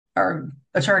our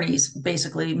attorneys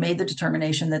basically made the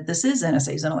determination that this is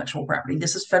NSA's intellectual property.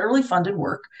 This is federally funded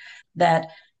work that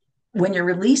when you're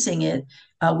releasing it,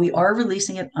 we are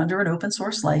releasing it under an open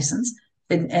source license.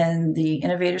 And the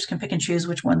innovators can pick and choose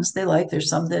which ones they like. There's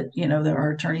some that, there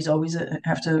are attorneys always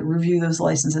have to review those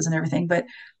licenses and everything. But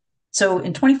so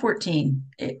in 2014,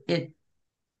 it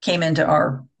came into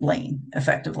our lane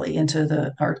effectively,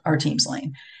 into our team's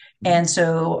lane. And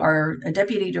so our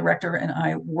deputy director and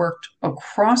I worked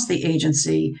across the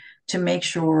agency to make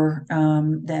sure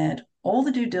that all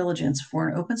the due diligence for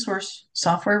an open source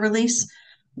software release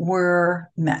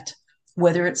were met.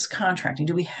 Whether it's contracting,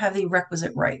 do we have the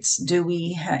requisite rights? Do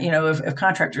we have, if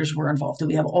contractors were involved, do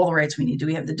we have all the rights we need? Do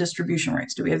we have the distribution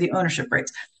rights? Do we have the ownership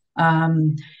rights?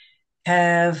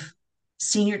 Have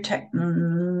senior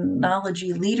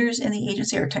technology leaders in the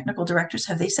agency or technical directors,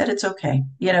 have they said it's okay?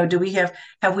 Do we have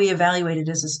we evaluated,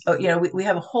 we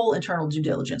have a whole internal due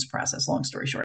diligence process, long story short.